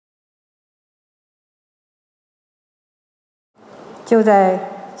就在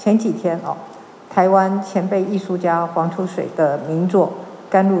前几天台湾前辈艺术家黄土水的名作《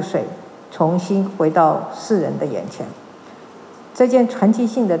甘露水》重新回到世人的眼前。这件传奇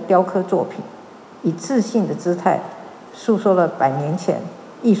性的雕刻作品，以自信的姿态，诉说了100年前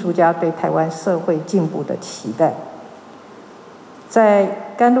艺术家对台湾社会进步的期待。在《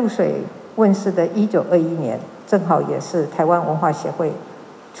甘露水》问世的1921年，正好也是台湾文化协会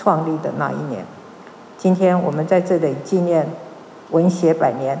创立的那一年。今天我们在这里纪念文协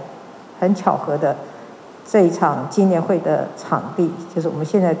100年，很巧合的，这一场纪念会的场地，就是我们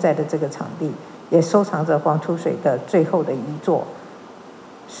现在在的这个场地，也收藏着黄土水的最后的一座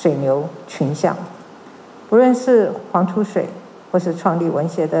水牛群像。不论是黄土水，或是创立文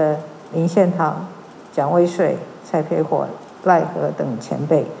协的林献堂、蒋渭水、蔡培火、赖和等前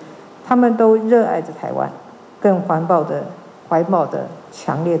辈，他们都热爱着台湾，更怀抱着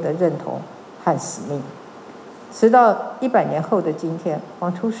强烈的认同和使命。直到100年后的今天，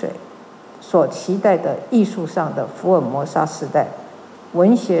黄土水所期待的艺术上的福尔摩沙时代，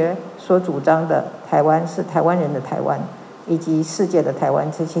文学所主张的台湾是台湾人的台湾，以及世界的台湾，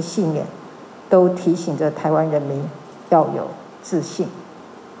这些信念都提醒着台湾人民要有自信。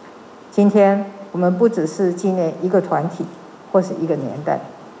今天我们不只是纪念一个团体或是一个年代，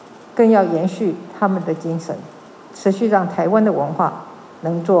更要延续他们的精神，持续让台湾的文化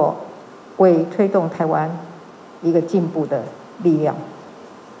能做为推动台湾一个进步的力量。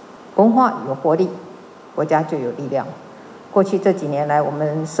文化有活力，国家就有力量。过去这几年来，我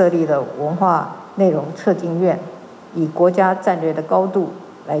们设立了文化内容策进院，以国家战略的高度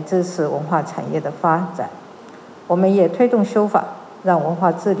来支持文化产业的发展。我们也推动修法，让文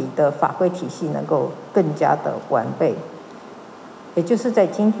化治理的法规体系能够更加的完备。也就是在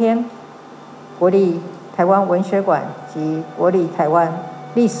今天，国立台湾文学馆及国立台湾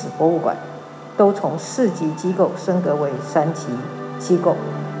历史博物馆都从4级机构升格为3级机构。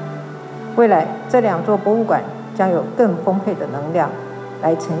未来这2座博物馆将有更丰沛的能量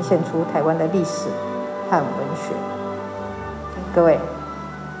来呈现出台湾的历史和文学。各位，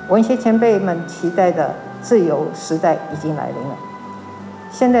文学前辈们期待的自由时代已经来临了。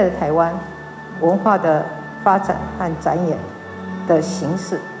现在的台湾文化的发展和展演的形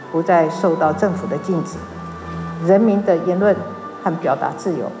式不再受到政府的禁止，人民的言论和表达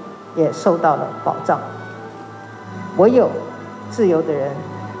自由也受到了保障。唯有自由的人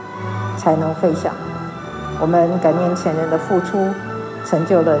才能飞翔。我们感念前人的付出，成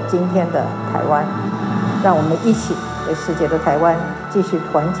就了今天的台湾。让我们一起为世界的台湾继续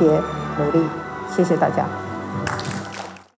团结努力。谢谢大家。